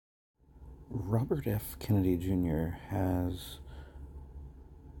Robert F. Kennedy Jr. has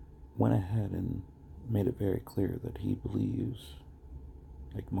went ahead and made it very clear that he believes,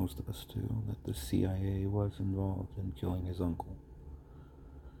 like most of us do, that the CIA was involved in killing his uncle.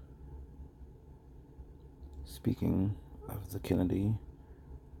 Speaking of the Kennedy,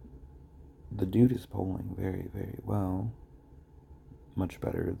 the dude is polling very, very well, much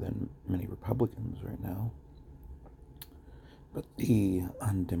better than many Republicans right now. But the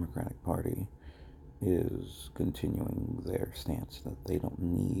undemocratic party is continuing their stance that they don't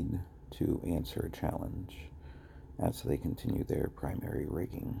need to answer a challenge as they continue their primary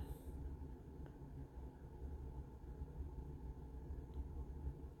rigging.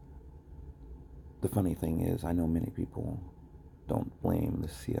 The funny thing is, I know many people don't blame the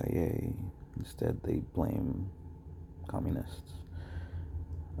CIA. Instead, they blame communists.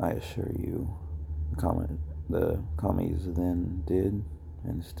 I assure you, the commies then did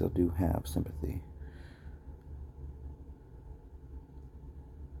and still do have sympathy.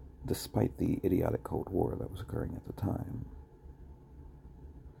 Despite the idiotic Cold War that was occurring at the time,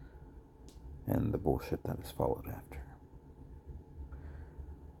 and the bullshit that has followed after.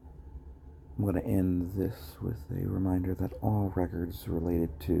 I'm going to end this with a reminder that all records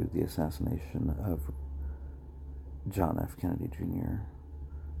related to the assassination of John F. Kennedy Jr.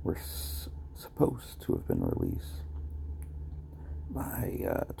 were supposed to have been released by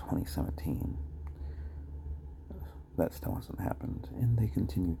 2017. That still hasn't happened, and they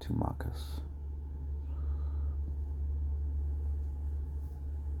continue to mock us.